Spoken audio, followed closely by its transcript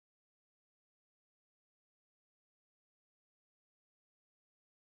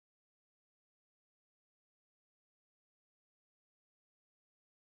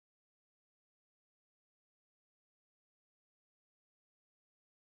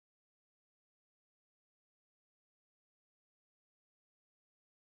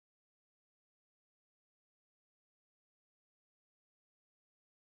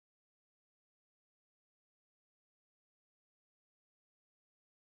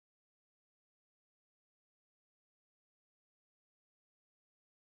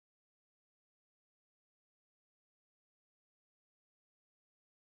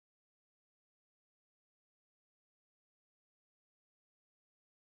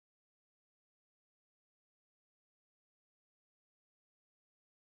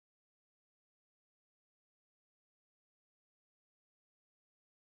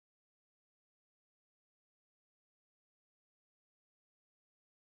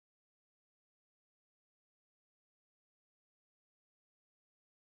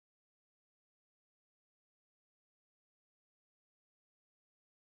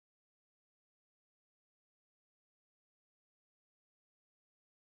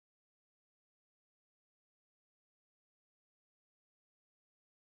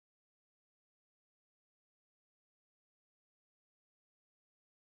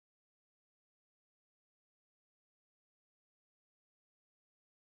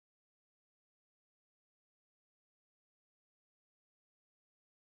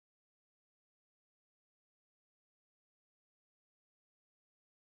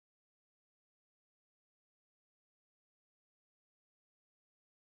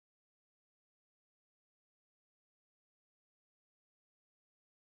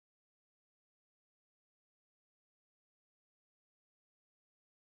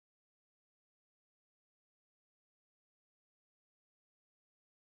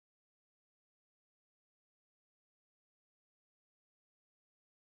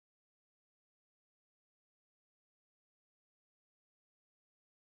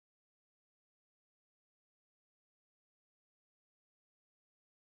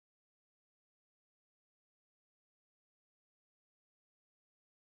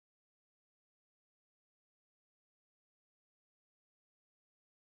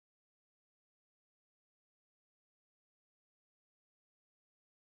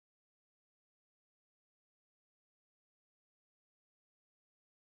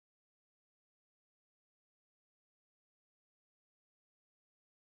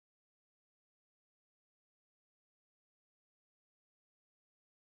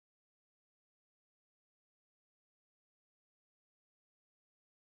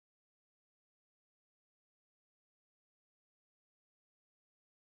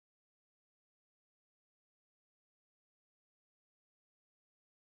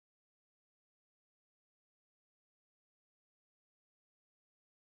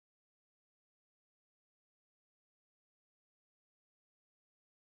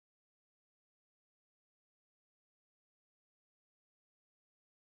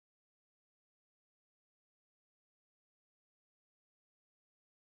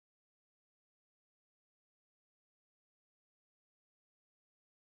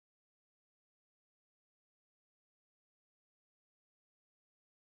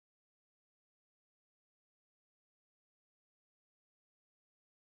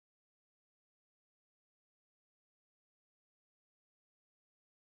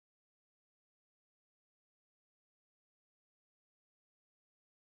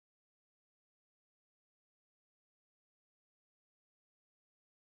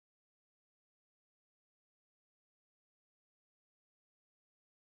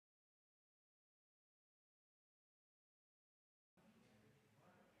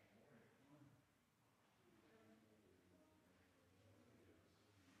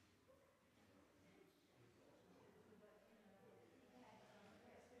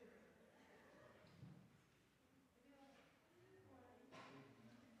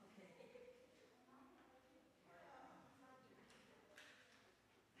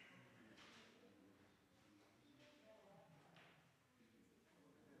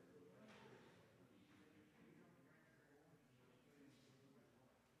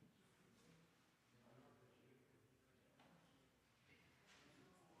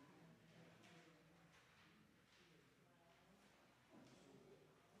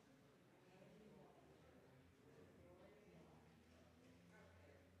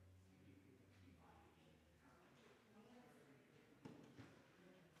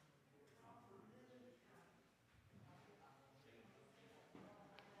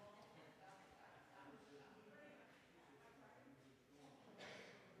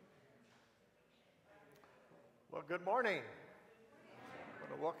Well, good morning. I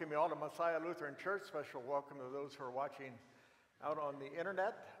want to welcome you all to Messiah Lutheran Church. Special welcome to those who are watching out on the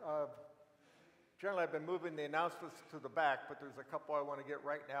internet. Generally, I've been moving the announcements to the back, but there's a couple I want to get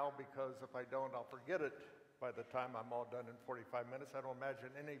right now because if I don't, I'll forget it by the time I'm all done in 45 minutes. I don't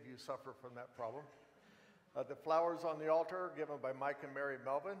imagine any of you suffer from that problem. The flowers on the altar are given by Mike and Mary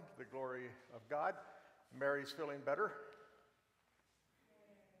Melvin, the glory of God. Mary's feeling better?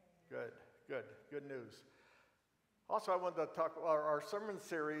 Good news. Also, I wanted to talk about our sermon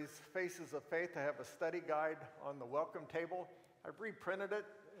series, Faces of Faith. I have a study guide on the welcome table. I've reprinted it.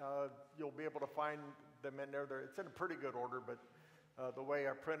 You'll be able to find them in there. It's in a pretty good order, but the way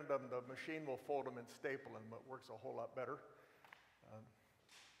I printed them, the machine will fold them and staple them. It works a whole lot better.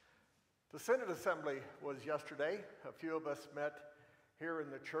 The Synod Assembly was yesterday. A few of us met here in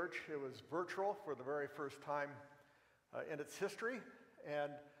the church. It was virtual for the very first time in its history.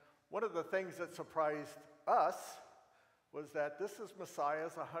 And one of the things that surprised us was that this is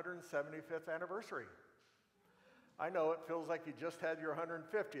Messiah's 175th anniversary. I know it feels like you just had your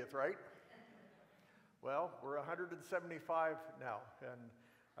 150th, right? Well, we're 175 now, and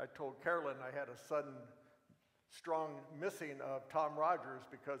I told Carolyn I had a sudden, strong missing of Tom Rogers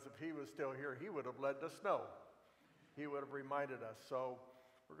because if he was still here, he would have let us know. He would have reminded us. So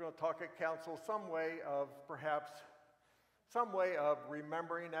we're going to talk at council some way of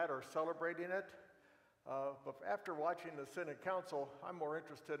remembering that or celebrating it. But after watching the Synod Council, I'm more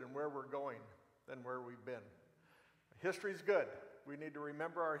interested in where we're going than where we've been. History's good. We need to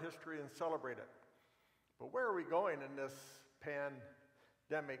remember our history and celebrate it. But where are we going in this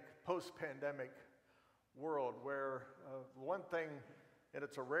pandemic, post-pandemic world where one thing, and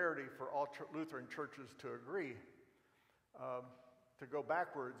it's a rarity for all Lutheran churches to agree, to go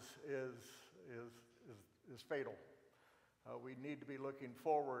backwards is fatal. We need to be looking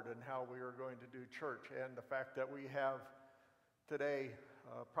forward in how we are going to do church. And the fact that we have today,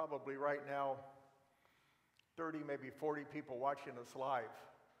 probably right now, 30, maybe 40 people watching us live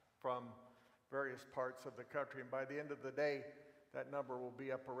from various parts of the country. And by the end of the day, that number will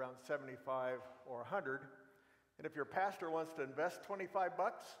be up around 75 or 100. And if your pastor wants to invest $25,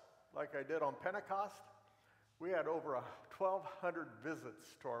 like I did on Pentecost, we had over 1,200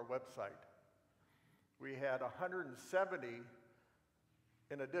 visits to our website. We had 170,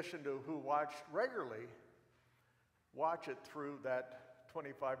 in addition to who watched regularly, watch it through that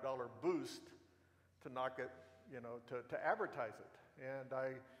 $25 boost to knock it, to advertise it. And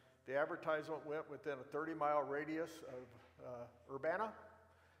the advertisement went within a 30-mile radius of Urbana,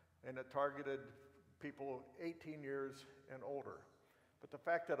 and it targeted people 18 years and older. But the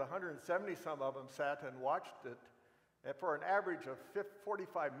fact that 170 some of them sat and watched it, and for an average of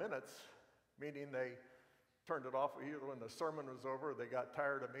 45 minutes, meaning they turned it off either when the sermon was over, or they got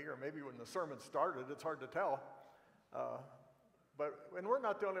tired of me, or maybe when the sermon started. It's hard to tell. And we're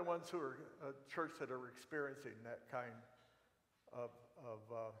not the only ones who are a church that are experiencing that kind of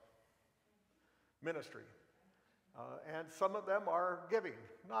ministry. And some of them are giving,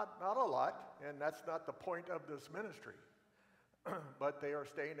 not a lot, and that's not the point of this ministry. But they are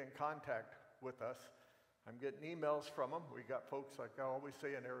staying in contact with us. I'm getting emails from them. We got folks, like I always say,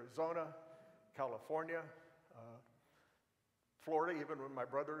 in Arizona, California, Florida, even when my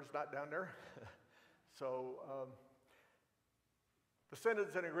brother is not down there. So the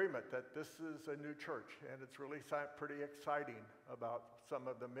Synod's in agreement that this is a new church, and it's really pretty exciting about some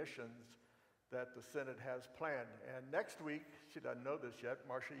of the missions that the Synod has planned. And next week, she doesn't know this yet,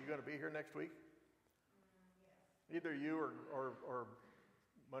 Marcia, you going to be here next week? Yes. Either you or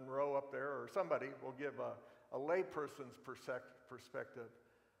Monroe up there or somebody will give a layperson's perspective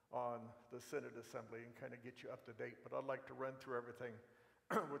on the Synod Assembly and kind of get you up to date. But I'd like to run through everything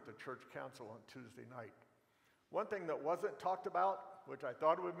with the Church Council on Tuesday night. One thing that wasn't talked about, which I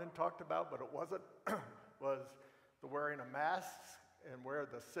thought would have been talked about, but it wasn't, was the wearing of masks and where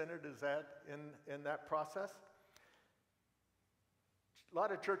the Synod is at in that process. A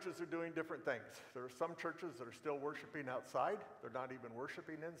lot of churches are doing different things. There are some churches that are still worshiping outside. They're not even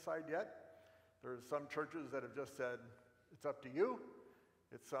worshiping inside yet. There are some churches that have just said, it's up to you.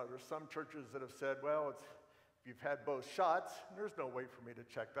 There's some churches that have said, well, if you've had both shots, there's no way for me to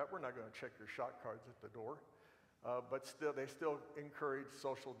check that. We're not going to check your shot cards at the door. But still, they still encourage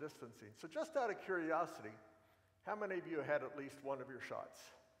social distancing. So just out of curiosity, how many of you had at least one of your shots?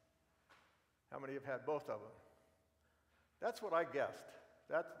 How many have had both of them? That's what I guessed.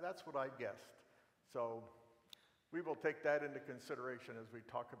 That's what I guessed. So we will take that into consideration as we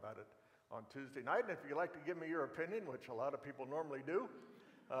talk about it on Tuesday night. And if you'd like to give me your opinion, which a lot of people normally do,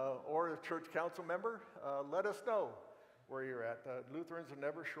 or a church council member, let us know where you're at. Lutherans are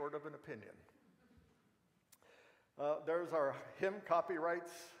never short of an opinion. There's our hymn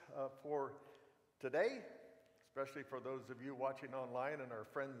copyrights for today, especially for those of you watching online and our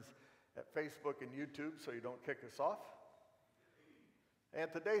friends at Facebook and YouTube, so you don't kick us off.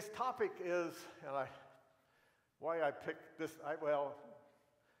 And today's topic is, why I picked this,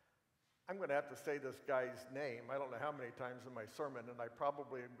 I'm going to have to say this guy's name. I don't know how many times in my sermon, and I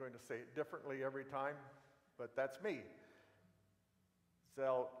probably am going to say it differently every time, but that's me.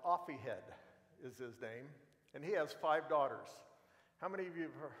 Zelafihad is his name, and he has 5 daughters. How many of you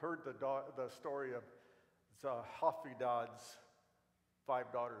have heard the story of Zelafihad's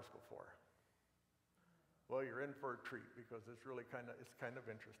 5 daughters before? Well, you're in for a treat because it's really kind of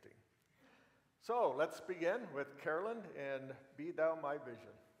interesting. So let's begin with Carolyn and Be Thou My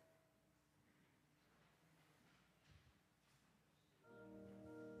Vision.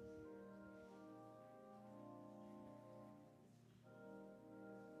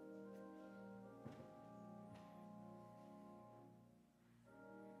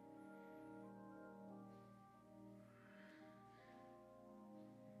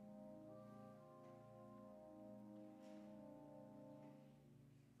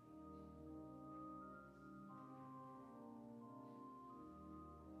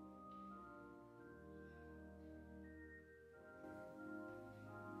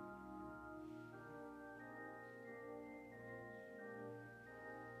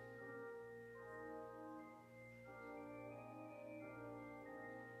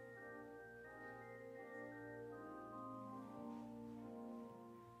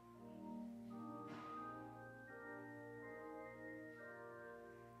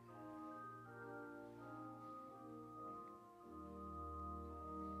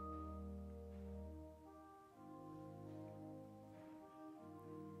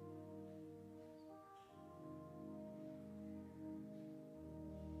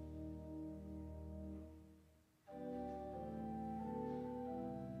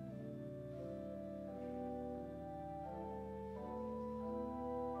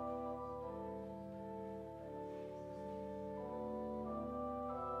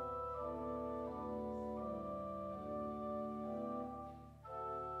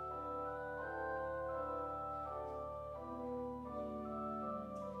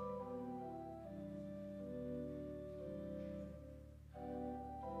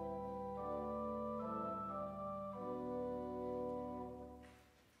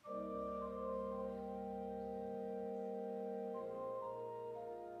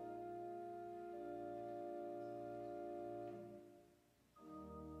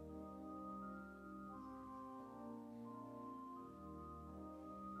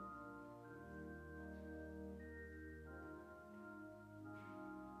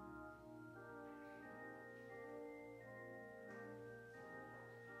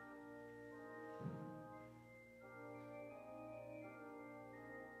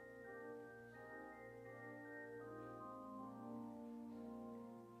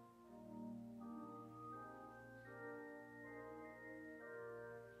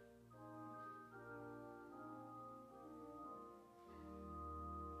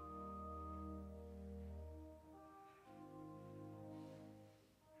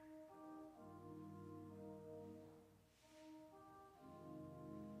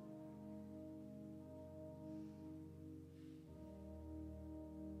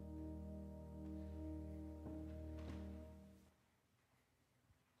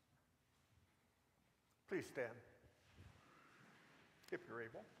 Please stand, if you're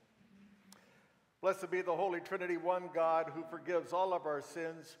able. Blessed be the Holy Trinity, one God, who forgives all of our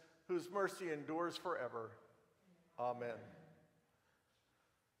sins, whose mercy endures forever. Amen.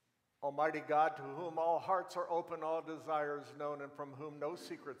 Almighty God, to whom all hearts are open, all desires known, and from whom no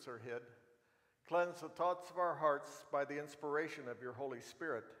secrets are hid, cleanse the thoughts of our hearts by the inspiration of your Holy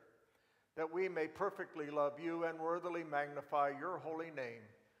Spirit, that we may perfectly love you and worthily magnify your holy name,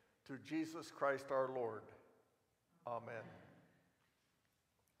 through Jesus Christ our Lord. Amen.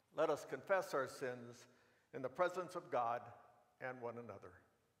 Let us confess our sins in the presence of God and one another.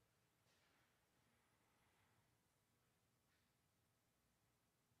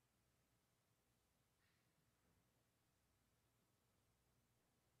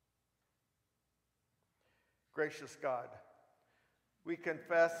 Gracious God, we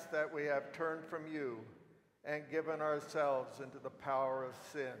confess that we have turned from you and given ourselves into the power of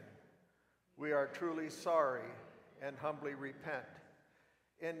sin. We are truly sorry and humbly repent.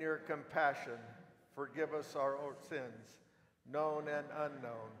 In your compassion, forgive us our sins, known and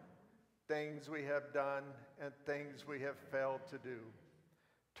unknown, things we have done and things we have failed to do.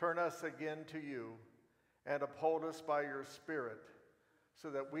 Turn us again to you and uphold us by your Spirit, so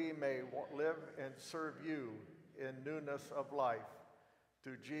that we may live and serve you in newness of life.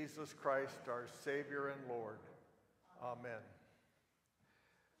 Through Jesus Christ, our Savior and Lord. Amen.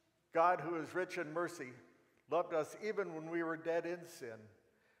 God, who is rich in mercy, loved us even when we were dead in sin,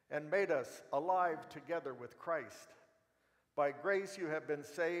 and made us alive together with Christ. By grace you have been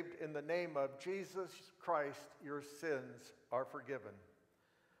saved. In the name of Jesus Christ, your sins are forgiven.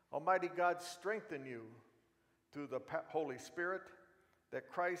 Almighty God, strengthen you through the Holy Spirit, that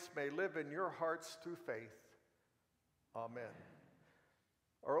Christ may live in your hearts through faith. Amen.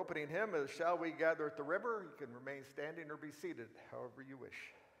 Our opening hymn is Shall We Gather at the River? You can remain standing or be seated, however you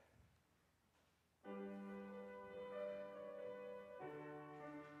wish.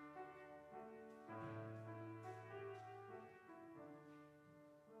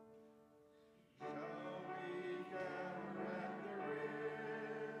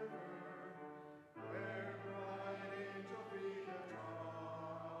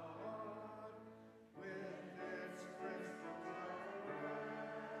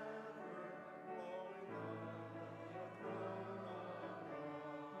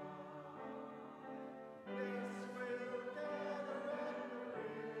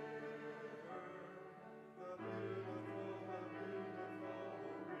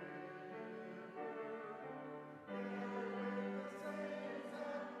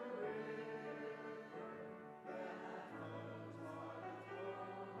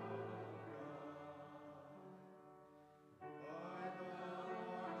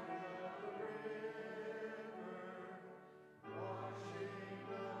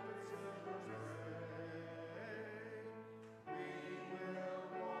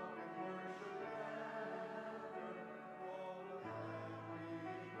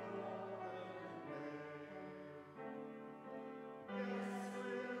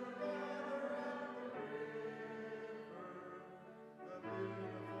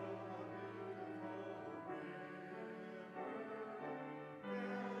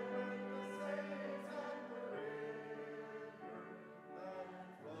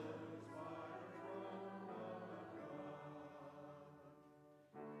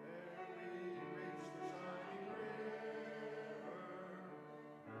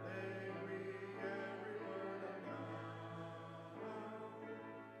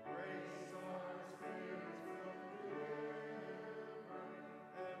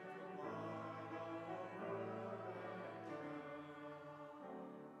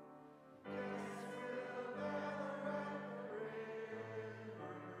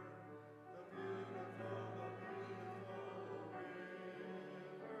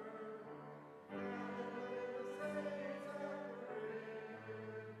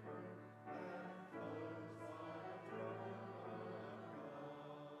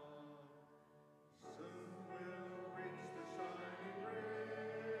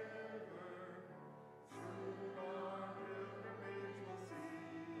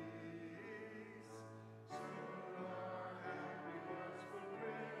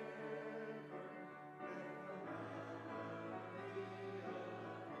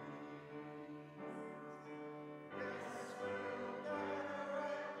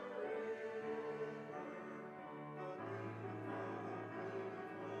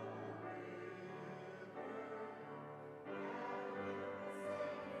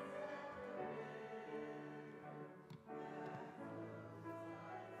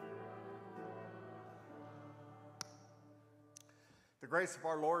 The grace of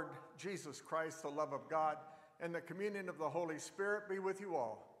our Lord Jesus Christ, the love of God, and the communion of the Holy Spirit be with you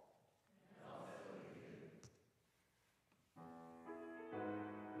all.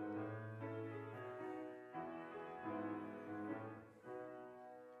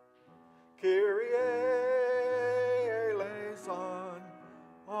 Kyrie eleison,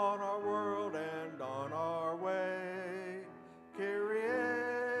 on our world and on our way. Kyrie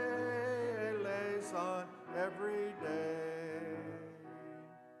eleison, every day.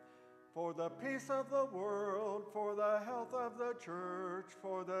 For the peace of the world, for the health of the church,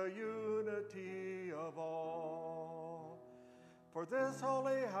 for the unity of all. For this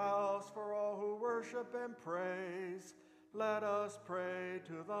holy house, for all who worship and praise, let us pray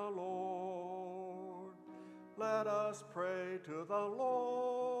to the Lord. Let us pray to the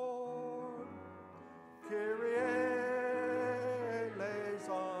Lord. Kyrie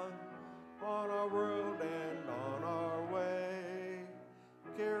eleison, on our world and on our way.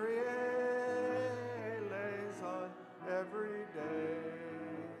 Kyrie eleison, every day.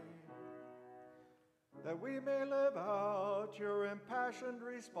 That we may live out your impassioned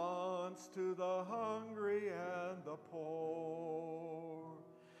response to the hungry and the poor.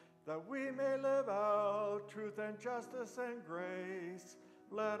 That we may live out truth and justice and grace,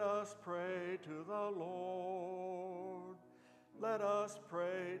 Let us pray to the Lord. Let us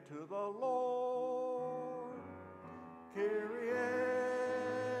pray to the Lord. Kyrie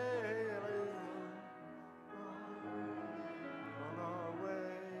eleison, on our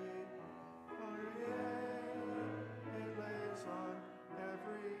way. Kyrie eleison,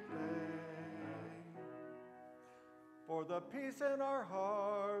 every day. For the peace in our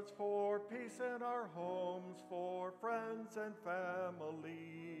hearts, for peace in our homes, for friends and family,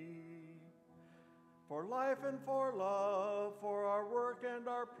 for life and for love, for our work and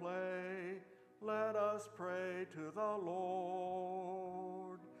our play, let us pray to the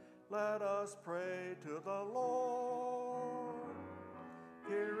Lord. Let us pray to the Lord.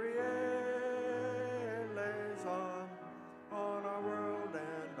 Kyrie eleison, on our world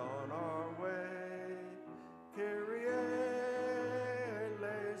and on our way. Kyrie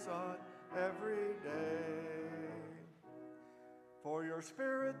eleison, every day. For your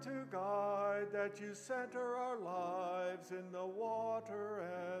Spirit to guide, that you center our lives in the water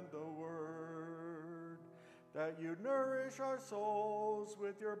and the Word, that you nourish our souls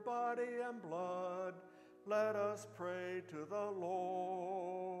with your body and blood, let us pray to the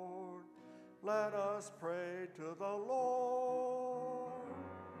Lord. Let us pray to the Lord.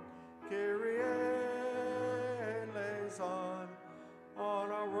 Kyrie eleison,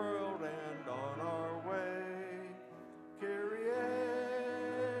 on our world and on our way. Kyrie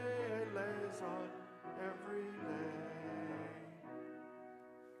eleison, every day.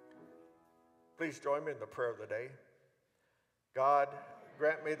 Please join me in the prayer of the day. God,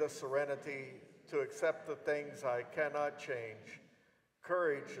 grant me the serenity to accept the things I cannot change,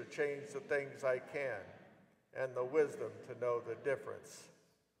 courage to change the things I can, and the wisdom to know the difference.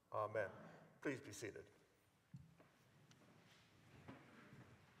 Amen. Please be seated.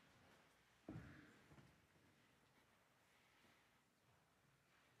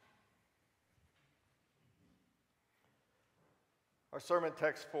 Our sermon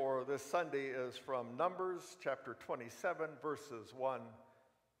text for this Sunday is from Numbers chapter 27, verses 1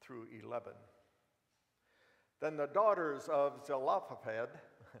 through 11. Then the daughters of Zelophehad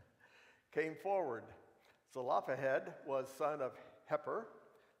came forward. Zelophehad was son of Heper,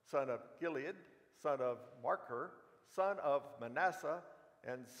 son of Gilead, son of Machir, son of Manasseh,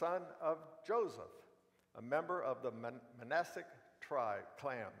 and son of Joseph, a member of the Manasseh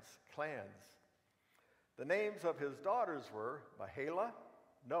clans. The names of his daughters were Mahlah,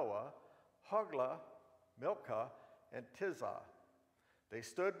 Noah, Hoglah, Milcah, and Tirzah. They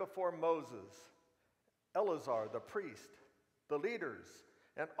stood before Moses, Eleazar the priest, the leaders,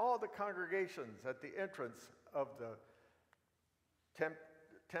 and all the congregations at the entrance of the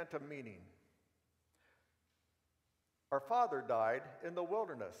tent of meeting. Our father died in the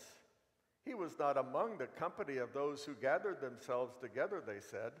wilderness. He was not among the company of those who gathered themselves together, they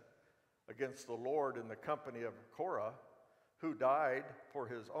said, against the Lord in the company of Korah, who died for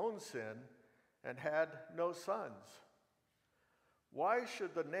his own sin and had no sons. Why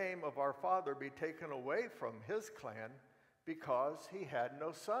should the name of our father be taken away from his clan because he had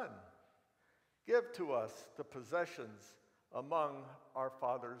no son? Give to us the possessions among our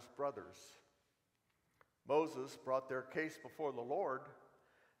father's brothers. Moses brought their case before the Lord,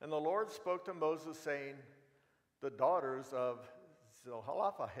 and the Lord spoke to Moses, saying, the daughters of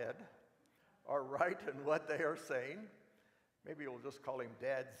Zelophehad are right in what they are saying. Maybe we'll just call him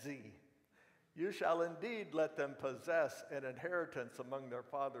Dad Z. You shall indeed let them possess an inheritance among their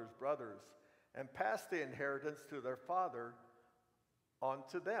father's brothers, and pass the inheritance to their father on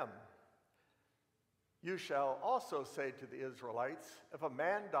to them. You shall also say to the Israelites, if a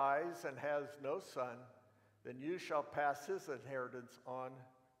man dies and has no son, then you shall pass his inheritance on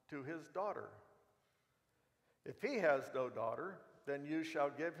to his daughter. If he has no daughter, then you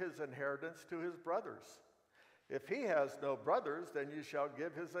shall give his inheritance to his brothers. If he has no brothers, then you shall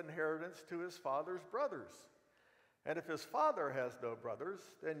give his inheritance to his father's brothers. And if his father has no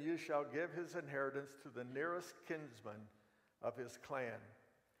brothers, then you shall give his inheritance to the nearest kinsman of his clan,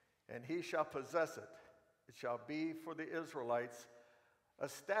 and he shall possess it. It shall be for the Israelites a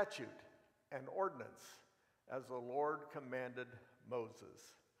statute and ordinance, as the Lord commanded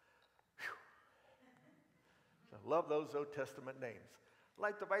Moses. I love those Old Testament names. I'd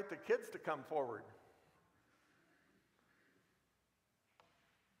like to invite the kids to come forward.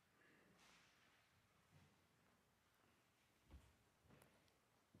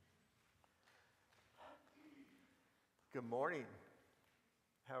 Good morning.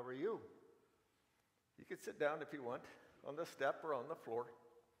 How are you? You can sit down if you want, on the step or on the floor,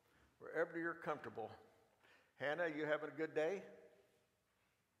 wherever you're comfortable. Hannah, you having a good day?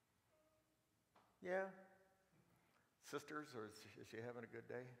 Yeah? sisters, or is she having a good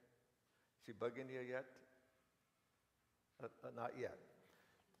day? Is she bugging you yet? Not yet.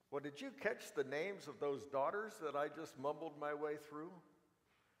 Well, did you catch the names of those daughters that I just mumbled my way through?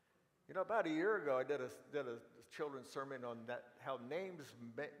 You know, about a year ago, I did a children's sermon on that, how names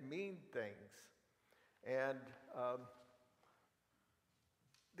mean things. And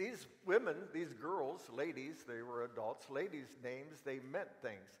these women, these girls, ladies, they were adults, ladies' names, they meant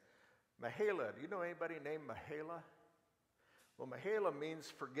things. Mahala, do you know anybody named Mahala? Well, Mahala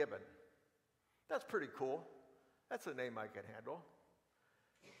means forgiven. That's pretty cool. That's a name I can handle.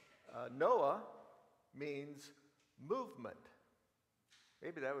 Noah means movement.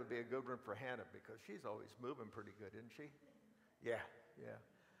 Maybe that would be a good one for Hannah because she's always moving pretty good, isn't she? Yeah.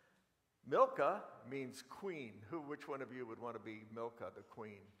 Milcah means queen. Which one of you would want to be Milcah, the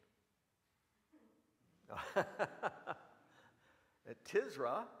queen?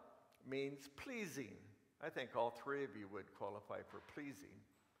 Tisra means pleasing. I think all three of you would qualify for pleasing.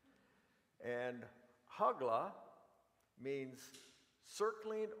 And Hagla means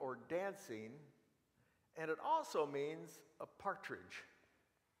circling or dancing, and it also means a partridge.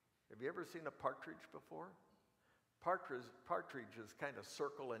 Have you ever seen a partridge before? Partridges kind of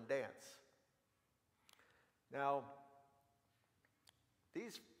circle and dance. Now,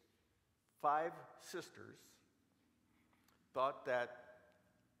 these 5 sisters thought that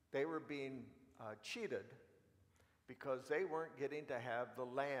they were being cheated because they weren't getting to have the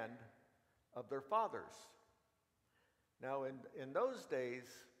land of their fathers. Now, in those days,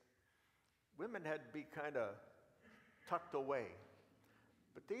 women had to be kind of tucked away.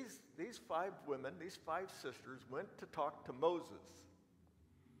 But these 5 women, these 5 sisters, went to talk to Moses.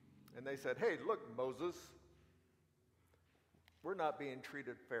 And they said, hey, look, Moses, we're not being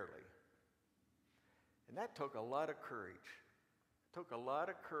treated fairly. And that took a lot of courage. It took a lot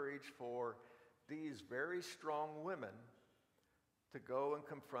of courage for these very strong women to go and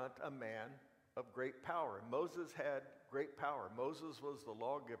confront a man of great power. And Moses had great power. Moses was the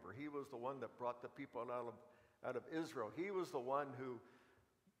lawgiver. He was the one that brought the people out of Israel. He was the one who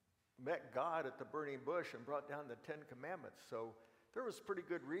met God at the burning bush and brought down the 10 commandments. So there was pretty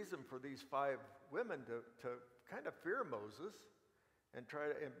good reason for these 5 women to kind of fear Moses and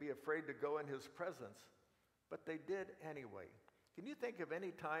and be afraid to go in his presence. But they did anyway. Can you think of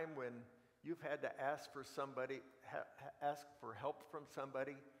any time when you've had to ask for somebody, ask for help from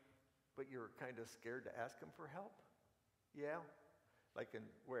somebody, but you're kind of scared to ask them for help? Yeah? Like in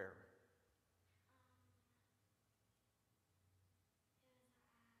where?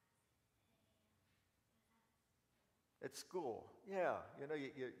 At school. Yeah. You know,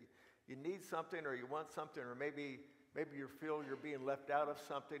 you need something or you want something, or maybe you feel you're being left out of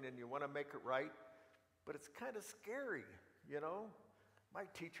something and you want to make it right, but it's kind of scary, you know? My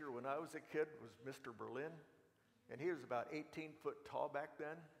teacher when I was a kid was Mr. Berlin, and he was about 18 foot tall back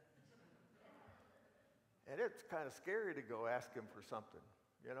then. And it's kind of scary to go ask him for something,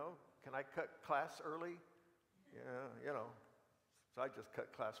 you know? Can I cut class early? Yeah, you know. So I just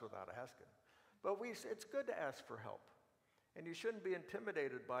cut class without asking. But it's good to ask for help. And you shouldn't be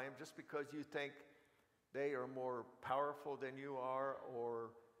intimidated by them just because you think they are more powerful than you are,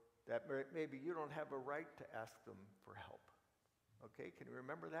 or that maybe you don't have a right to ask them for help. Okay, can you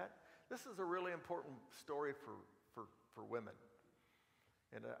remember that? This is a really important story for women.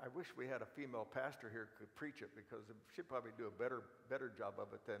 And I wish we had a female pastor here who could preach it, because she'd probably do a better job of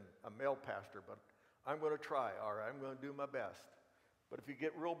it than a male pastor. But I'm going to try, all right? I'm going to do my best. But if you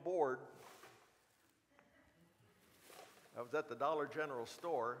get real bored, I was at the Dollar General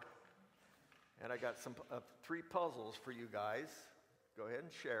store, and I got 3 puzzles for you guys. Go ahead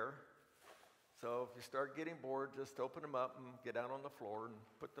and share. So if you start getting bored, just open them up and get down on the floor and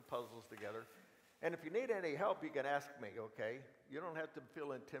put the puzzles together. And if you need any help, you can ask me, okay? You don't have to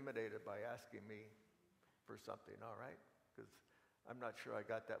feel intimidated by asking me for something, all right? Because I'm not sure I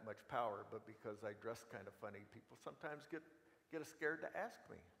got that much power, but because I dress kind of funny, people sometimes get scared to ask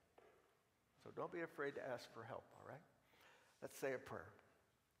me. So don't be afraid to ask for help, all right? Let's say a prayer.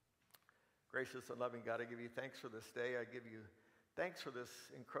 Gracious and loving God, I give you thanks for this day. I give you thanks for this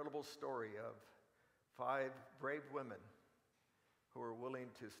incredible story of 5 brave women who are willing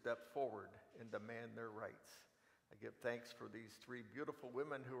to step forward and demand their rights. I give thanks for these 3 beautiful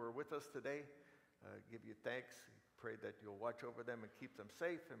women who are with us today. Give you thanks. Pray that you'll watch over them and keep them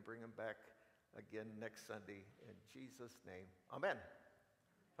safe and bring them back again next Sunday. In Jesus' name, amen.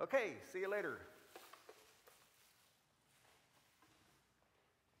 Okay, see you later.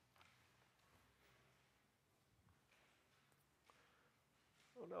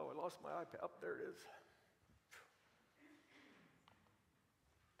 Oh no, I lost my iPad. Up there it is.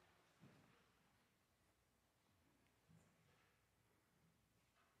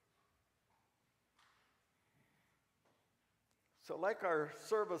 So like our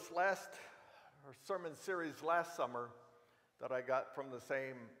sermon series last summer that I got from the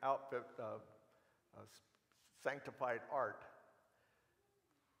same outfit, Sanctified Art,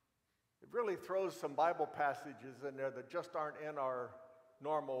 it really throws some Bible passages in there that just aren't in our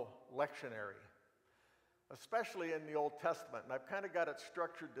normal lectionary, especially in the Old Testament. And I've kind of got it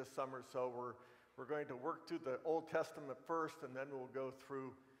structured this summer, so we're going to work through the Old Testament first, and then we'll go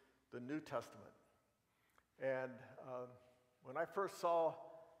through the New Testament. And when I first saw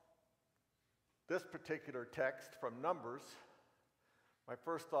this particular text from Numbers, my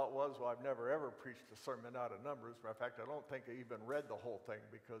first thought was, well, I've never ever preached a sermon out of Numbers. Matter of fact, I don't think I even read the whole thing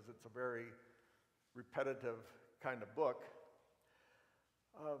because it's a very repetitive kind of book.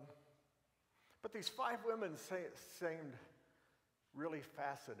 But these 5 women seemed really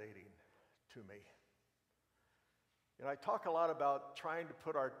fascinating to me. And I talk a lot about trying to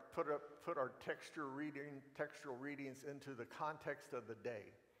put our textual readings into the context of the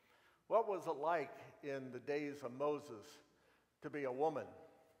day. What was it like in the days of Moses to be a woman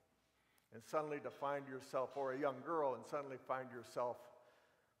and suddenly to find yourself, or a young girl, and suddenly find yourself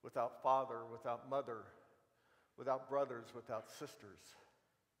without father, without mother, without brothers, without sisters?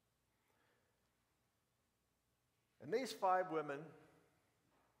 And these 5 women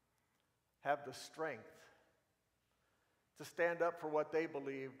have the strength to stand up for what they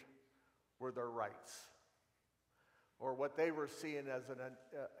believed were their rights, or what they were seeing as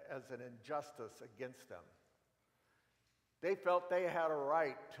an injustice against them. They felt they had a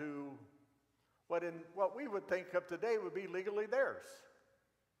right to what we would think of today would be legally theirs.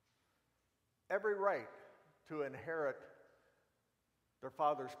 Every right to inherit their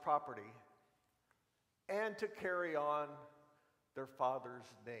father's property and to carry on their father's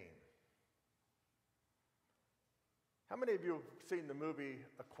name. How many of you have seen the movie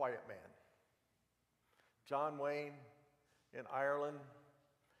A Quiet Man? John Wayne in Ireland.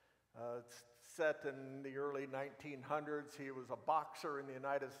 It's set in the early 1900s. He was a boxer in the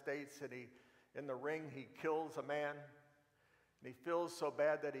United States, and in the ring he kills a man. And he feels so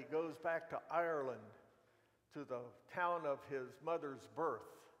bad that he goes back to Ireland, to the town of his mother's birth,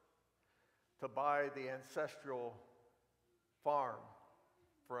 to buy the ancestral farm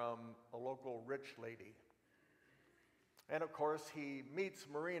from a local rich lady. And of course, he meets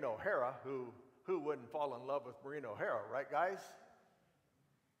Maureen O'Hara, who wouldn't fall in love with Maureen O'Hara, right, guys?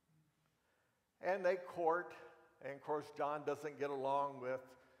 And they court, and of course, John doesn't get along with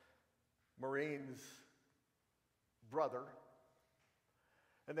Maureen's brother.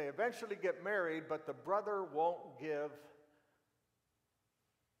 And they eventually get married, but the brother won't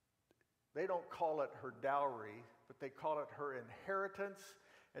they don't call it her dowry, but they call it her inheritance,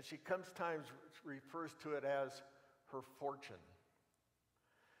 and she sometimes refers to it as her fortune.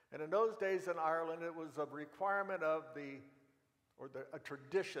 And in those days in Ireland, it was a requirement of a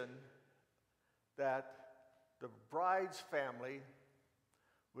tradition that the bride's family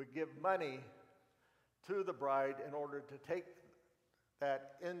would give money to the bride in order to take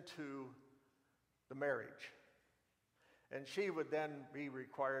that into the marriage. And she would then be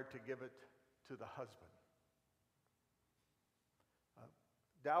required to give it to the husband.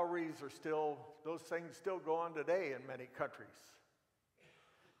 Dowries those things still go on today in many countries.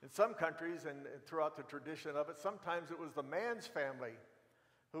 In some countries, and throughout the tradition of it, sometimes it was the man's family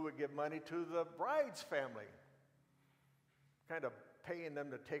who would give money to the bride's family, kind of paying them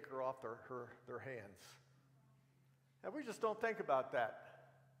to take her off their hands. And we just don't think about that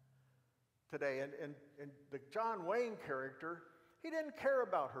today. And the John Wayne character, he didn't care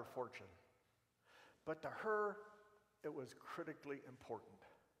about her fortune. But to her, it was critically important.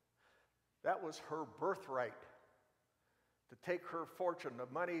 That was her birthright, to take her fortune, the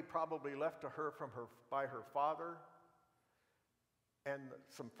money probably left to her by her father, and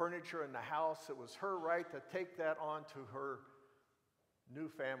some furniture in the house. It was her right to take that on to her new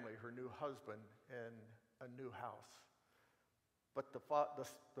family, her new husband, and a new house. But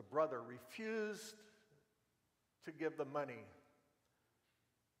the brother refused to give the money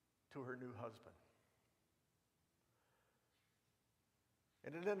to her new husband.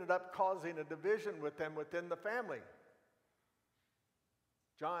 And it ended up causing a division with them within the family.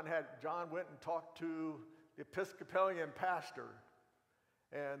 John went and talked to the Episcopalian pastor,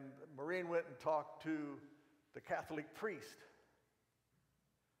 and Maureen went and talked to the Catholic priest.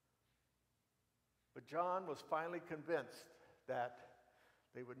 But John was finally convinced that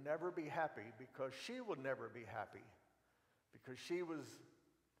they would never be happy, because she would never be happy, because she was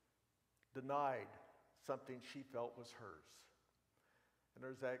denied something she felt was hers. And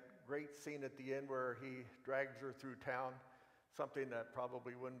there's that great scene at the end where he drags her through town, something that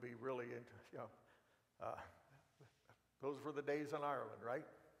probably wouldn't be really Those were the days in Ireland, right?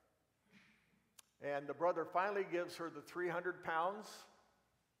 And the brother finally gives her the 300 pounds,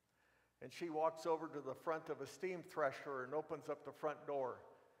 and she walks over to the front of a steam thresher and opens up the front door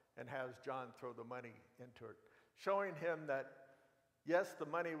and has John throw the money into it, showing him that, yes, the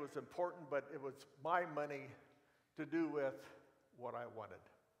money was important, but it was my money to do with what I wanted.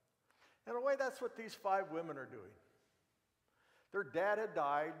 In a way, that's what these 5 women are doing. Their dad had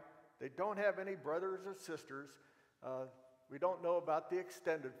died. They don't have any brothers or sisters. We don't know about the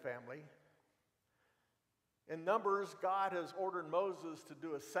extended family. In Numbers, God has ordered Moses to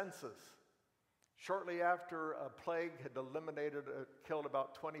do a census. Shortly after a plague had killed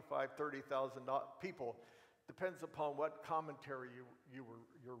about 30,000 people. Depends upon what commentary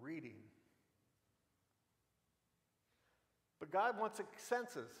you're reading. But God wants a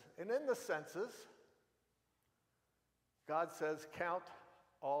census. And in the census, God says, count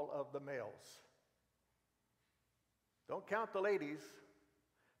all of the males. Don't count the ladies.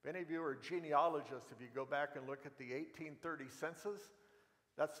 If any of you are genealogists, if you go back and look at the 1830 census,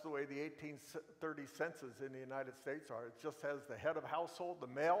 that's the way the 1830 census in the United States are. It just has the head of household, the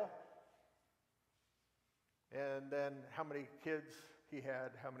male, and then how many kids he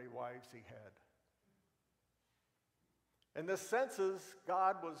had, how many wives he had. In this census,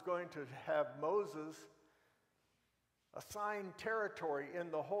 God was going to have Moses assign territory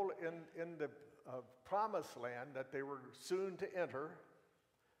in the promised land that they were soon to enter.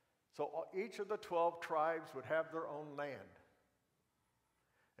 So each of the 12 tribes would have their own land.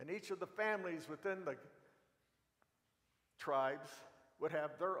 And each of the families within the tribes would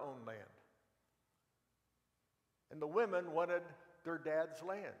have their own land. And the women wanted their dad's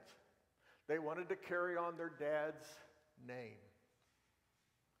lands. They wanted to carry on their dad's name.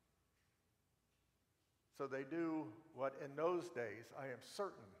 So they do what in those days, I am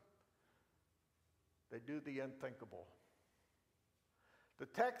certain, they do the unthinkable. The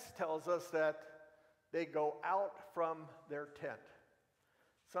text tells us that they go out from their tent.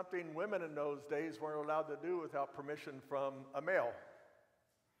 Something women in those days weren't allowed to do without permission from a male.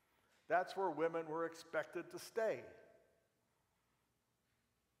 That's where women were expected to stay.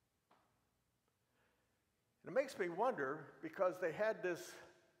 It makes me wonder, because they had this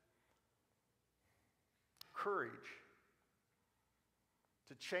courage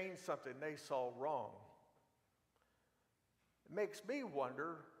to change something they saw wrong. It makes me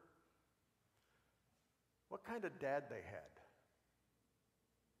wonder what kind of dad they had.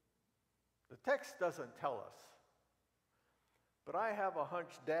 The text doesn't tell us, but I have a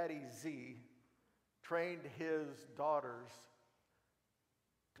hunch Daddy Z trained his daughters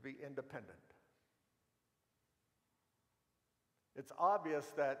to be independent. It's obvious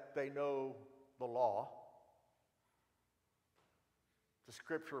that they know the law, the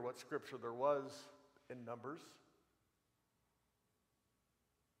scripture, what scripture there was in Numbers.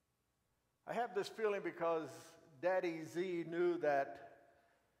 I have this feeling because Daddy Z knew that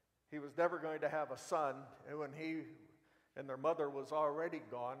he was never going to have a son, and when he and their mother was already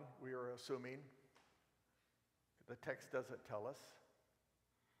gone, we are assuming, the text doesn't tell us,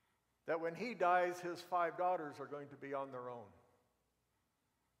 that when he dies, his 5 daughters are going to be on their own.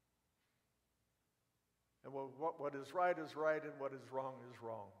 And what is right, and what is wrong.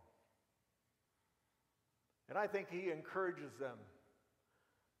 And I think he encourages them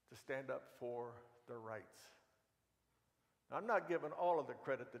to stand up for their rights. Now, I'm not giving all of the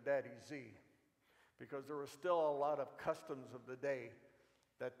credit to Daddy Z, because there were still a lot of customs of the day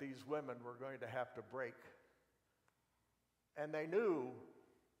that these women were going to have to break. And they knew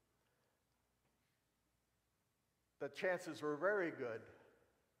the chances were very good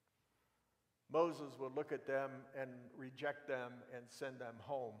Moses would look at them and reject them and send them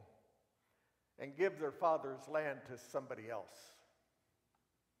home and give their father's land to somebody else.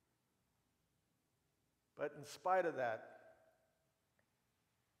 But in spite of that,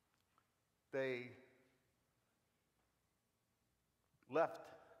 they left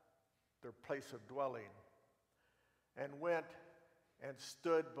their place of dwelling and went and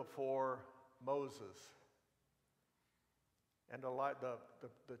stood before Moses and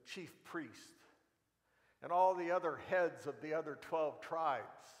the chief priest and all the other heads of the other 12 tribes,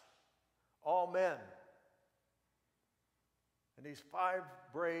 all men. And these 5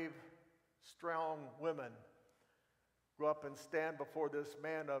 brave, strong women go up and stand before this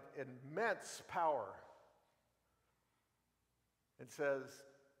man of immense power and says,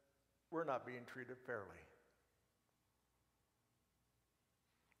 we're not being treated fairly.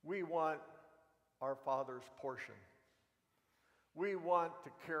 We want our father's portion. We want to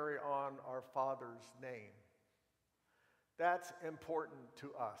carry on our father's name. That's important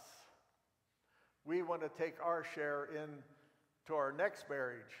to us. We want to take our share into our next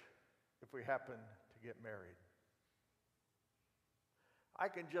marriage if we happen to get married. I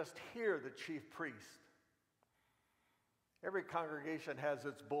can just hear the chief priest. Every congregation has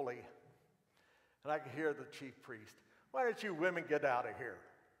its bully. And I can hear the chief priest. Why don't you women get out of here?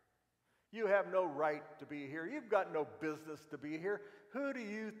 You have no right to be here. You've got no business to be here. Who do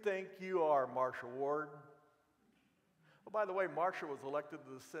you think you are, Marsha Ward? Oh, by the way, Marsha was elected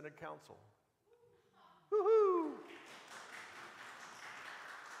to the Synod Council. Woohoo!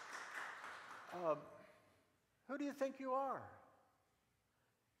 Who do you think you are?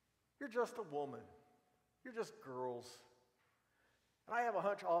 You're just a woman. You're just girls. And I have a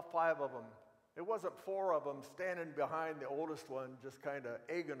hunch all 5 of them, it wasn't 4 of them standing behind the oldest one just kind of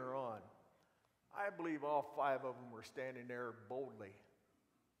egging her on. I believe all 5 of them were standing there boldly.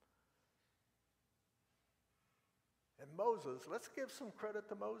 And Moses, let's give some credit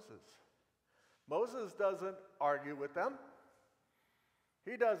to Moses. Moses doesn't argue with them.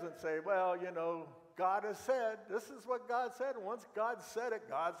 He doesn't say, well, you know, God has said, this is what God said. And once God said it,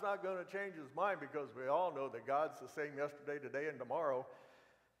 God's not going to change his mind, because we all know that God's the same yesterday, today, and tomorrow.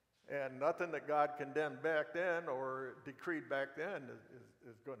 And nothing that God condemned back then or decreed back then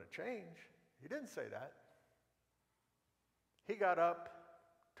is going to change. He didn't say that. He got up,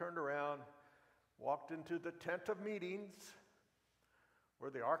 turned around, walked into the tent of meetings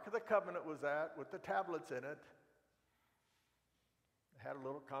where the Ark of the Covenant was at with the tablets in it, had a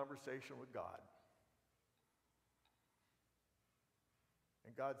little conversation with God.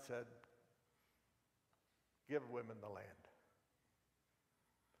 And God said, give women the land.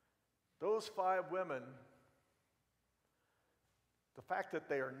 Those 5 women, the fact that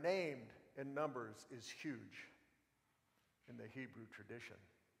they are named in Numbers is huge in the Hebrew tradition.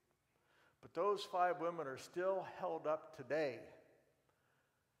 But those 5 women are still held up today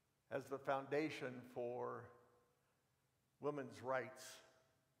as the foundation for women's rights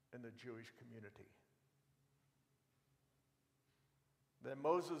in the Jewish community. Then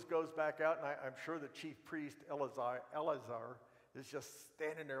Moses goes back out, and I'm sure the chief priest, Eleazar, is just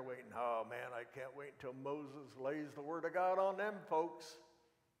standing there waiting. Oh, man, I can't wait until Moses lays the word of God on them folks.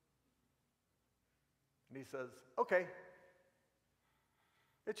 And he says, okay,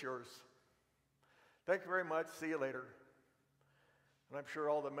 it's yours. Thank you very much. See you later. And I'm sure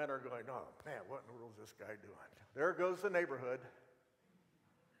all the men are going, oh, man, what in the world is this guy doing? There goes the neighborhood.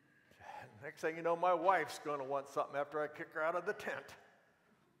 Next thing you know, my wife's going to want something after I kick her out of the tent.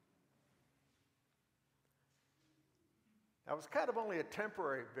 Now, it was kind of only a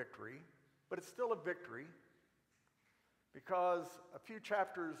temporary victory, but it's still a victory, because a few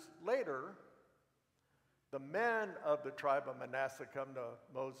chapters later, the men of the tribe of Manasseh come to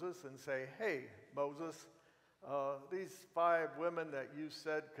Moses and say, hey, Moses, these 5 women that you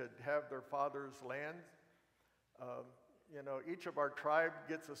said could have their father's land, you know, each of our tribe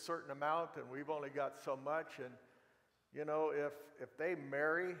gets a certain amount, and we've only got so much. And, you know, if they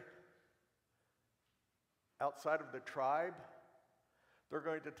marry outside of the tribe, they're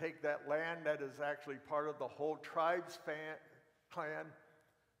going to take that land that is actually part of the whole tribe's clan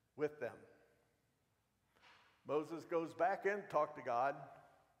with them. Moses goes back in, talk to God,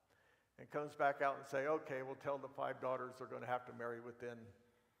 and comes back out and say, okay, we'll tell the 5 daughters they're going to have to marry within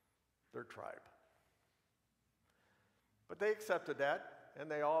their tribe. But they accepted that, and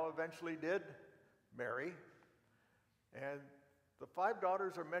they all eventually did marry. And the 5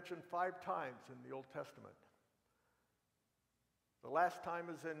 daughters are mentioned 5 times in the Old Testament. The last time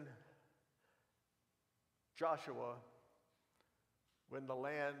is in Joshua, when the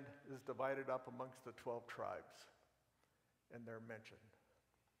land is divided up amongst the 12 tribes, and they're mentioned.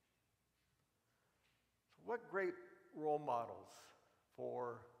 So what great role models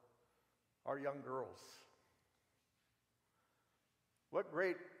for our young girls. What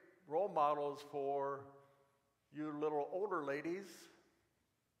great role models for you little older ladies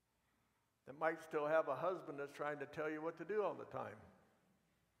that might still have a husband that's trying to tell you what to do all the time.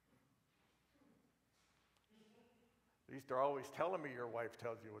 At least they're always telling me your wife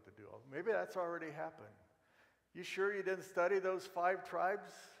tells you what to do. Maybe that's already happened. You sure you didn't study those 5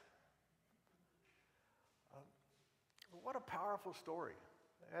 tribes? What a powerful story.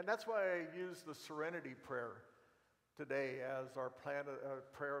 And that's why I use the Serenity Prayer today as our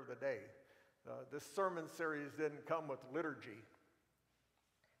prayer of the day. This sermon series didn't come with liturgy.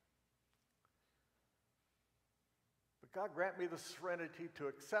 But God grant me the serenity to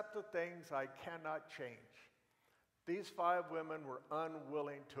accept the things I cannot change. These 5 women were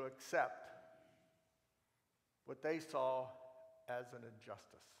unwilling to accept what they saw as an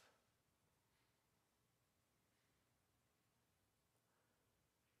injustice.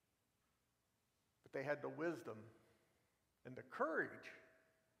 but they had the wisdom and the courage.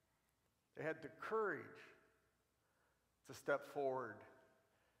 They had the courage to step forward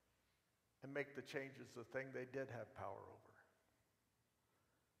and make the changes, the thing they did have power over.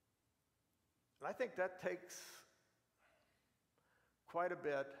 And I think that takes quite a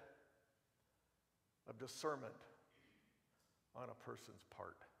bit of discernment on a person's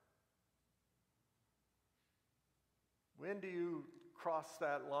part. When do you cross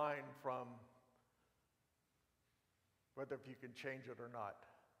that line from whether if you can change it or not?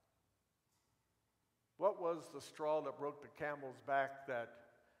 What was the straw that broke the camel's back that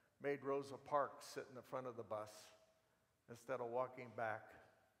made Rosa Parks sit in the front of the bus instead of walking back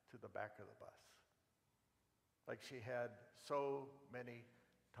to the back of the bus, like she had so many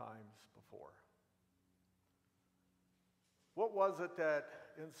times before? What was it that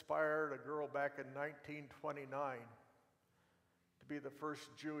inspired a girl back in 1929 to be the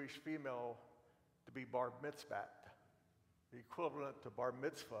first Jewish female to be bar mitzvahed, the equivalent to bar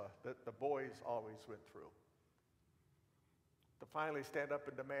mitzvah that the boys always went through? To finally stand up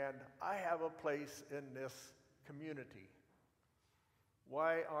and demand, I have a place in this community.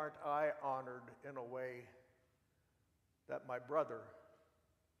 Why aren't I honored in a way that my brother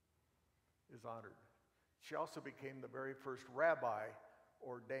is honored? She also became the very first rabbi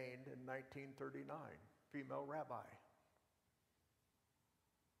ordained in 1939, female rabbi.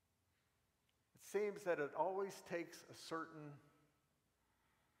 It seems that it always takes a certain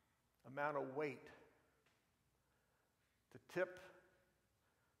amount of weight to tip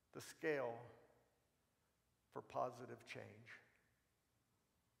the scale for positive change.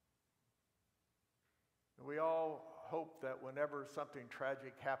 And we all hope that whenever something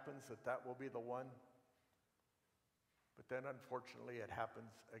tragic happens, that will be the one. But then, unfortunately, it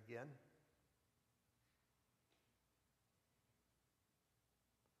happens again.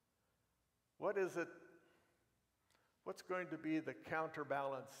 What is it? What's going to be the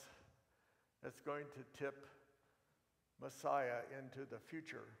counterbalance that's going to tip Messiah into the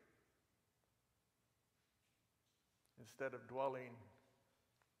future instead of dwelling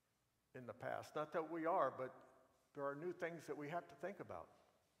in the past? Not that we are, but there are new things that we have to think about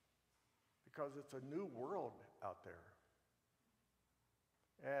because it's a new world out there.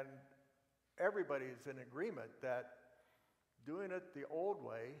 And everybody's in agreement that doing it the old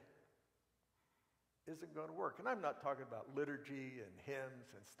way isn't going to work. And I'm not talking about liturgy and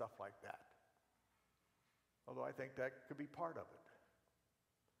hymns and stuff like that, although I think that could be part of it.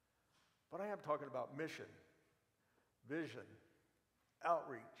 But I am talking about mission, vision,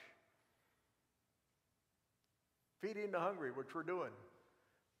 outreach, feeding the hungry, which we're doing.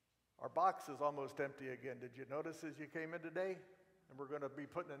 Our box is almost empty again. Did you notice as you came in today? And we're going to be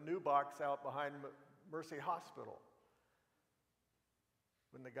putting a new box out behind Mercy Hospital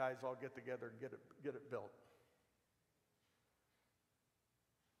when the guys all get together and get it built.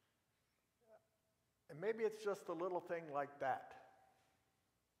 And maybe it's just a little thing like that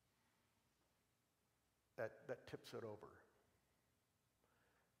tips it over.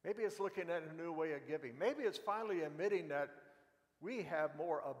 Maybe it's looking at a new way of giving. Maybe it's finally admitting that we have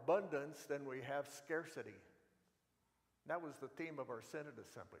more abundance than we have scarcity. That was the theme of our Synod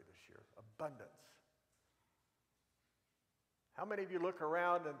Assembly this year, abundance. How many of you look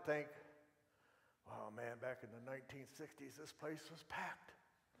around and think, oh man, back in the 1960s, this place was packed.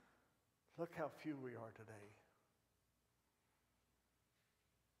 Look how few we are today.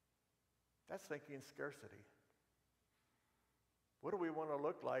 That's thinking scarcity. What do we want to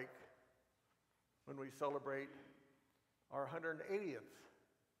look like when we celebrate our 180th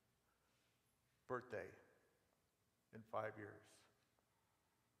birthday in 5 years?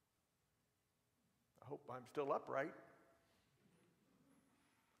 I hope I'm still upright.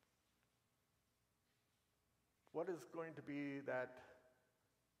 What is going to be that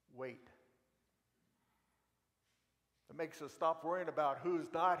weight that makes us stop worrying about who's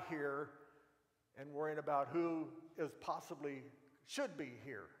not here and worrying about who is possibly should be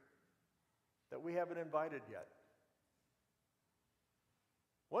here that we haven't invited yet?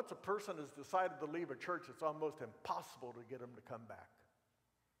 Once a person has decided to leave a church, it's almost impossible to get them to come back.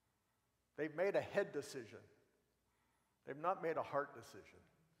 They've made a head decision. They've not made a heart decision.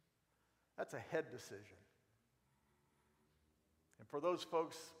 That's a head decision. And for those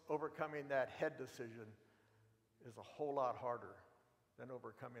folks, overcoming that head decision is a whole lot harder than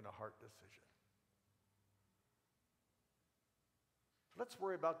overcoming a heart decision. Let's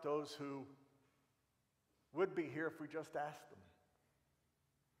worry about those who would be here if we just asked them,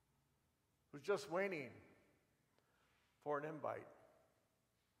 who's just waiting for an invite.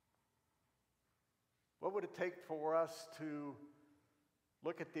 What would it take for us to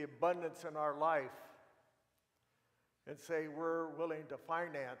look at the abundance in our life and say we're willing to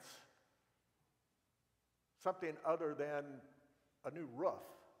finance something other than a new roof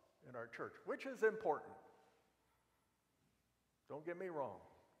in our church, which is important. Don't get me wrong.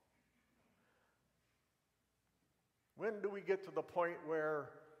 When do we get to the point where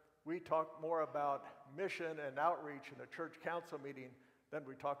we talk more about mission and outreach in a church council meeting than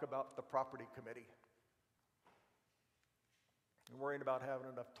we talk about the property committee? And worrying about having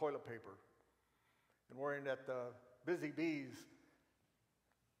enough toilet paper, and worrying that the busy bees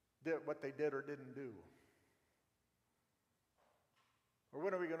did what they did or didn't do. Or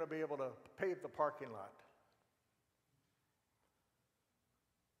when are we going to be able to pave the parking lot?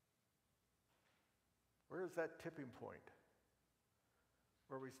 Where is that tipping point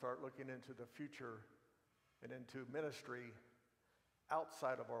where we start looking into the future and into ministry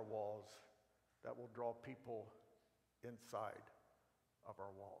outside of our walls that will draw people inside of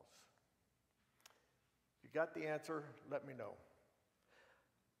our walls? If you got the answer, let me know.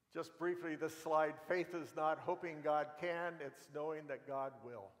 Just briefly, this slide, faith is not hoping God can, it's knowing that God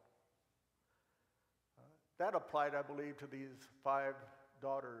will. That applied, I believe, to these 5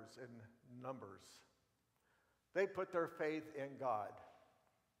 daughters in Numbers. They put their faith in God.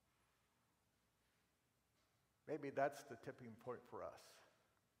 Maybe that's the tipping point for us.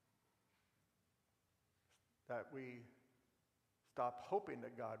 That we stop hoping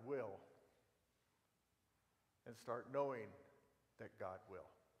that God will and start knowing that God will.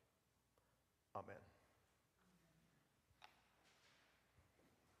 Amen.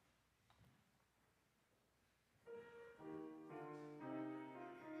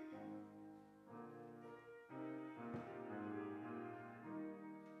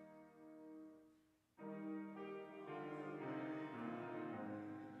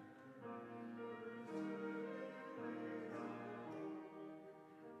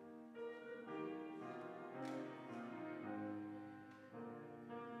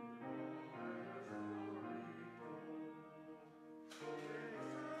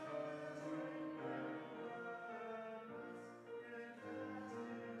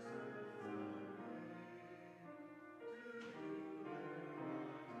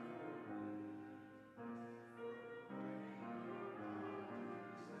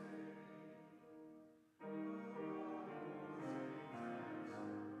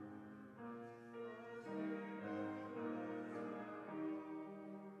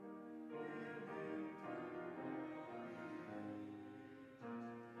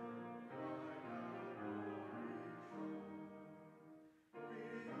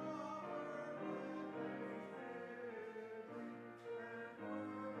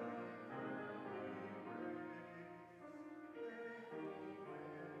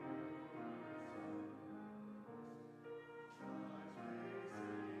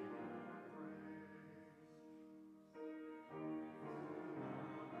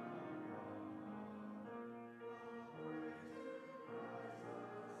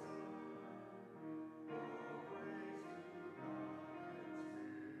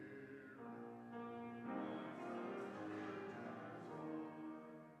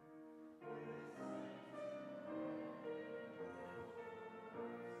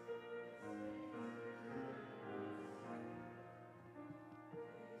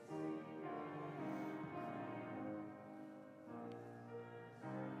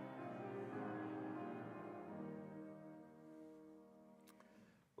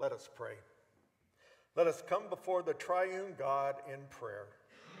 Let us pray. Let us come before the triune God in prayer.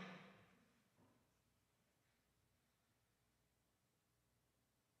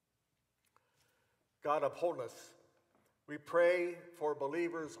 God of wholeness, we pray for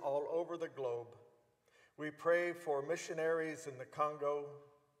believers all over the globe. We pray for missionaries in the Congo,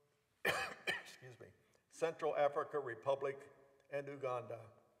 Central Africa Republic, and Uganda.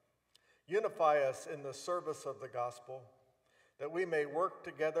 Unify us in the service of the gospel, that we may work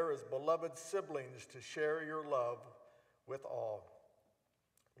together as beloved siblings to share your love with all.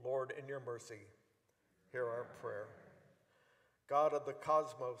 Lord, in your mercy, hear our prayer. God of the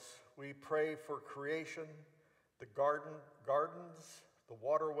cosmos, we pray for creation, the gardens, the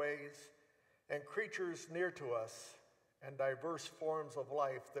waterways, and creatures near to us, and diverse forms of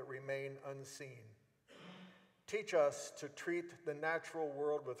life that remain unseen. Teach us to treat the natural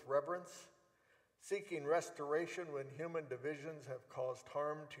world with reverence, seeking restoration when human divisions have caused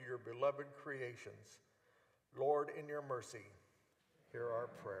harm to your beloved creations. Lord, in your mercy, hear our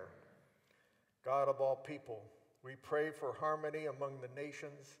prayer. God of all people, we pray for harmony among the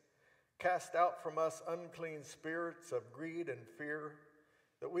nations. Cast out from us unclean spirits of greed and fear,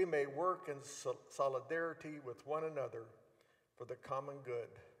 that we may work in solidarity with one another for the common good.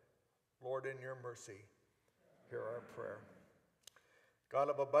 Lord, in your mercy, hear our prayer.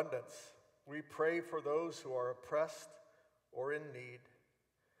 God of abundance, we pray for those who are oppressed or in need.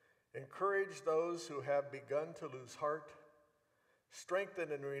 Encourage those who have begun to lose heart.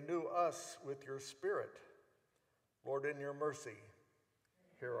 Strengthen and renew us with your Spirit. Lord, in your mercy,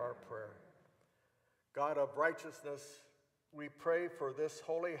 hear our prayer. God of righteousness, we pray for this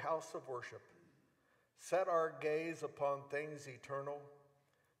holy house of worship. Set our gaze upon things eternal,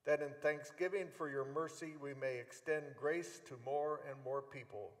 that in thanksgiving for your mercy we may extend grace to more and more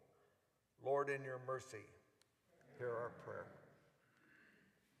people. Lord, in your mercy, hear our prayer.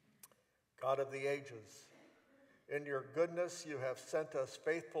 God of the ages, in your goodness you have sent us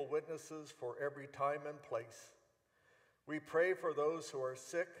faithful witnesses for every time and place. We pray for those who are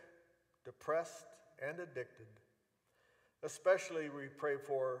sick, depressed, and addicted. Especially we pray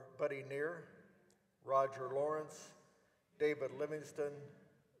for Buddy Neer, Roger Lawrence, David Livingston,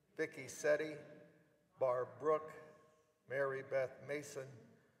 Vicky Setti, Barb Brook, Mary Beth Mason,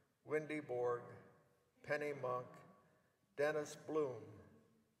 Wendy Borg, Penny Monk, Dennis Bloom,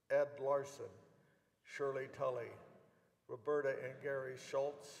 Ed Larson, Shirley Tully, Roberta and Gary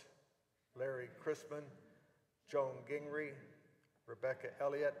Schultz, Larry Chrisman, Joan Gingrey, Rebecca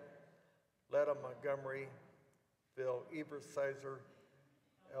Elliott, Letta Montgomery, Phil Ebersizer,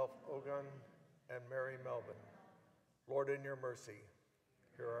 Elf Ogun, and Mary Melvin. Lord, in your mercy,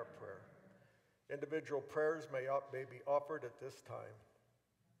 hear our prayer. Individual prayers may be offered at this time.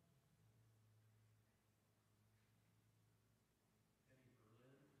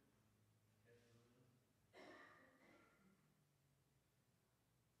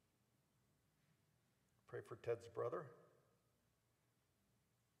 Pray for Ted's brother.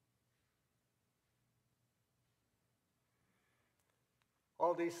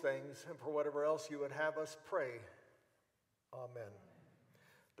 All these things, and for whatever else you would have us pray. Amen.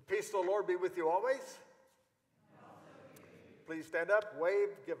 The peace of the Lord be with you always. Please stand up, wave,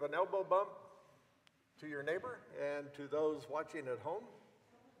 give an elbow bump to your neighbor and to those watching at home.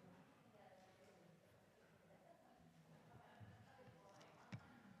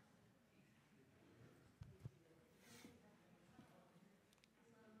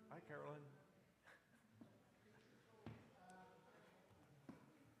 Hi, Carolyn.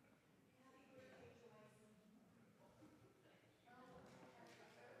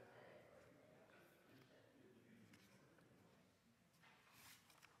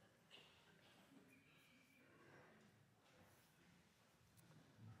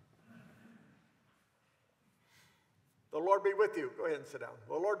 The Lord be with you. Go ahead and sit down.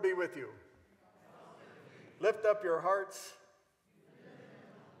 The Lord be with you. Lift up your hearts.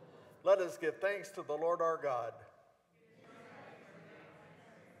 Let us give thanks to the Lord our God.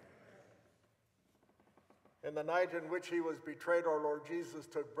 In the night in which he was betrayed, our Lord Jesus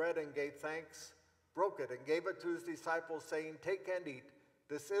took bread and gave thanks, broke it, and gave it to his disciples, saying, "Take and eat.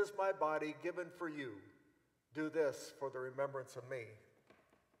 This is my body given for you. Do this for the remembrance of me."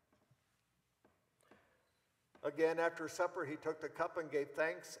 Again, after supper, he took the cup and gave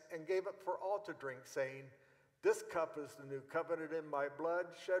thanks and gave it for all to drink, saying, "This cup is the new covenant in my blood,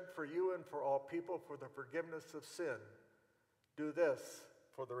 shed for you and for all people for the forgiveness of sin. Do this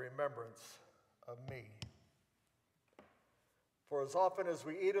for the remembrance of me." For as often as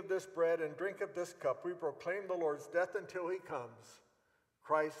we eat of this bread and drink of this cup, we proclaim the Lord's death until he comes.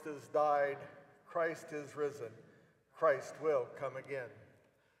 Christ has died. Christ is risen. Christ will come again.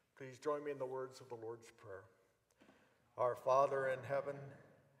 Please join me in the words of the Lord's Prayer. Our Father in heaven,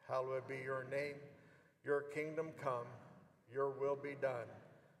 hallowed be your name. Your kingdom come, your will be done,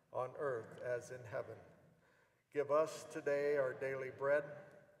 on earth as in heaven. Give us today our daily bread.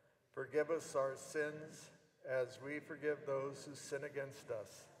 Forgive us our sins as we forgive those who sin against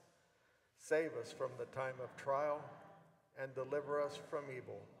us. Save us from the time of trial and deliver us from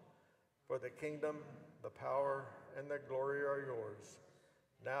evil. For the kingdom, the power, and the glory are yours,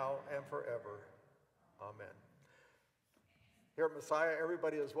 now and forever. Amen. Here at Messiah,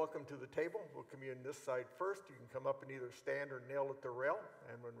 everybody is welcome to the table. We'll commune this side first. You can come up and either stand or kneel at the rail,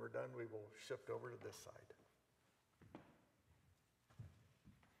 and when we're done, we will shift over to this side.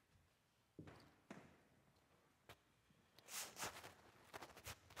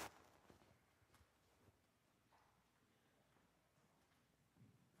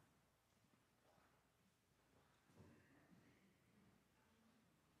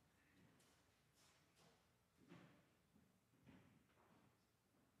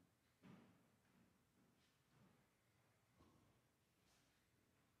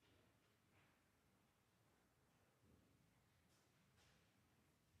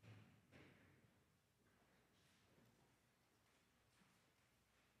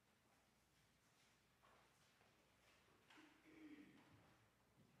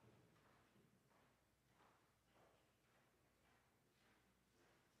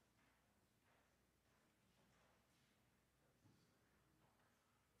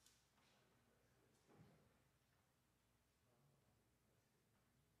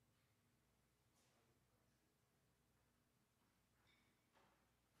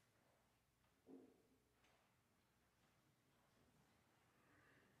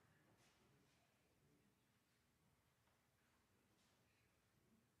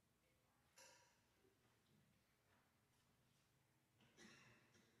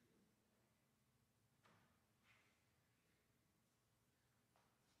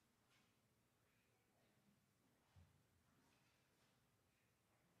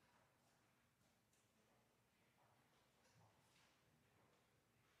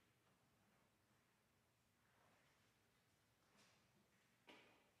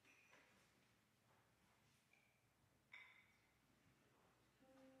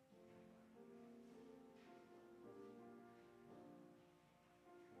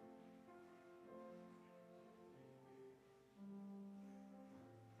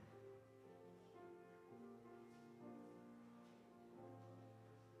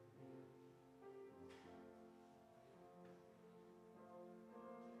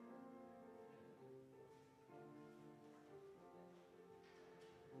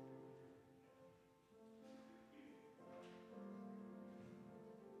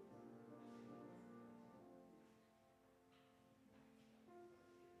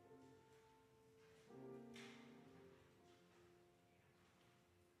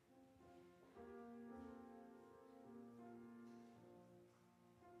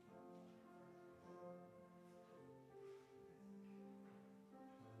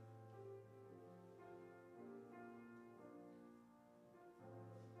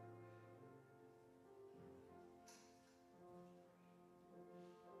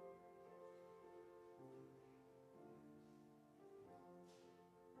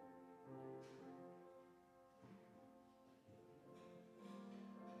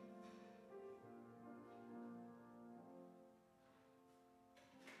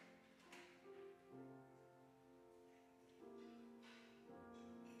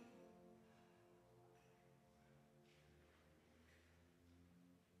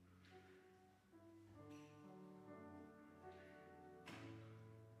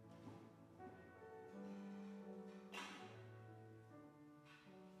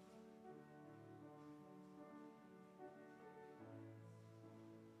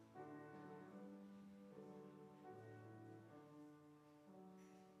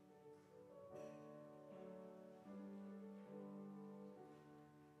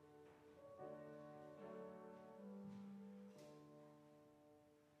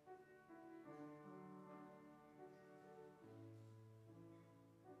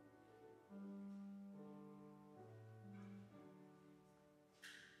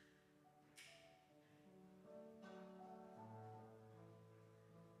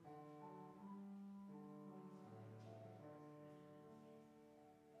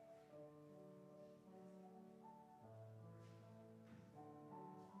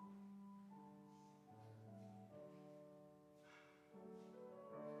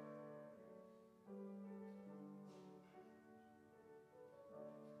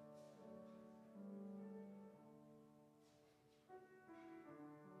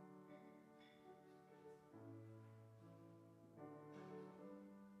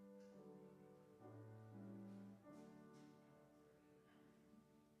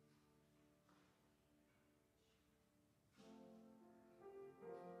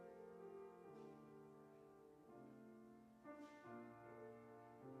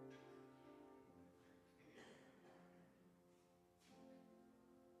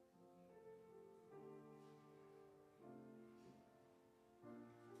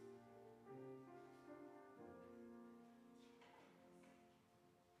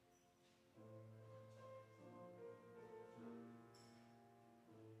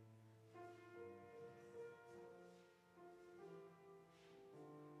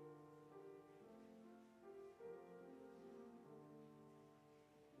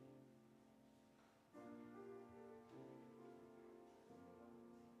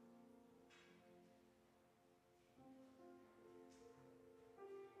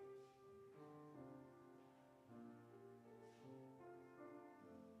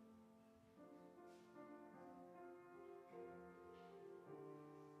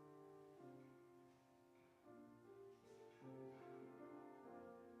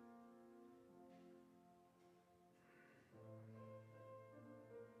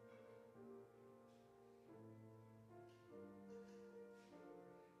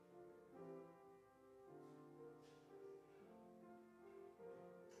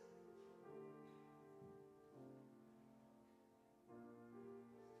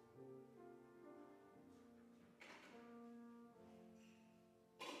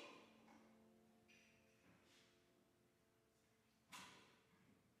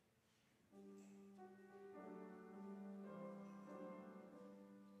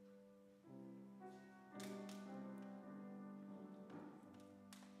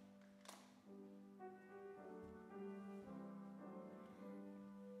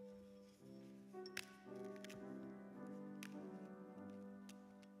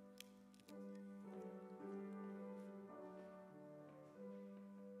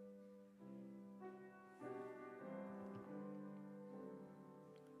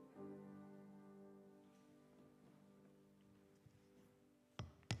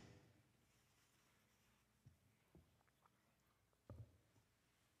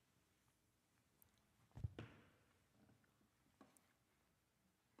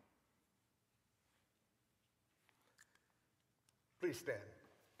 Please stand.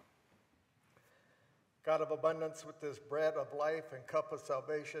 God of abundance, with this bread of life and cup of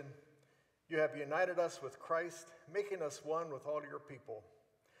salvation, you have united us with Christ, making us one with all your people.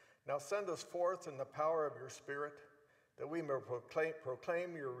 Now send us forth in the power of your Spirit, that we may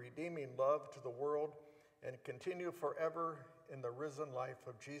proclaim your redeeming love to the world and continue forever in the risen life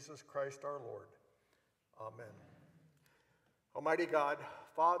of Jesus Christ our Lord. Amen. Almighty God,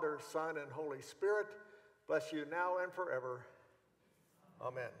 Father, Son, and Holy Spirit, bless you now and forever.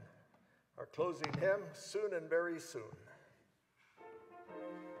 Amen. Our closing hymn, Soon and Very Soon.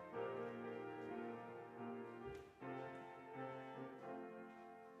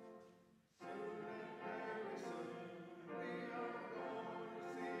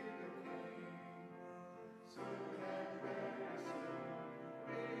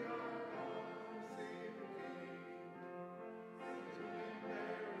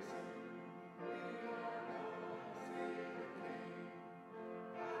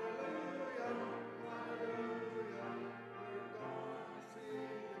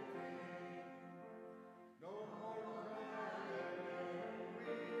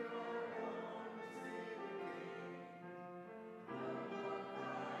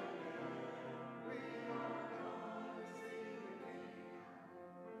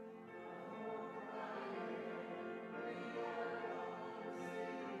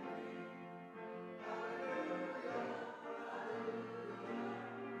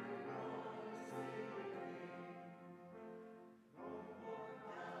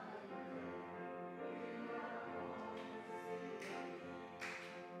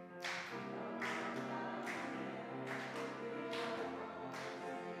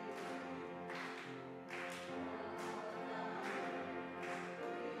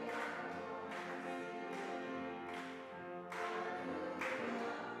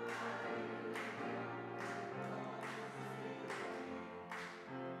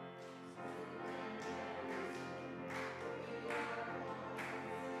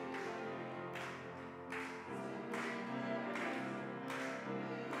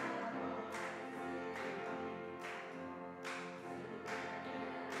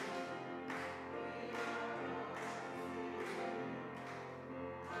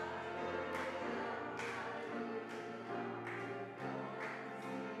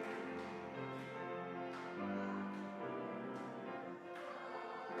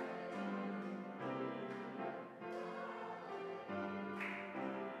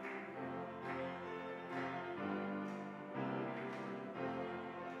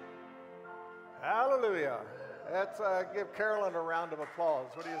 Hallelujah. Let's give Carolyn a round of applause.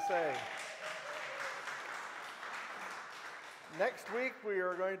 What do you say? Next week, we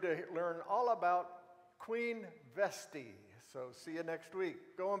are going to learn all about Queen Vesti. So see you next week.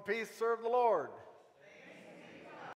 Go in peace, serve the Lord.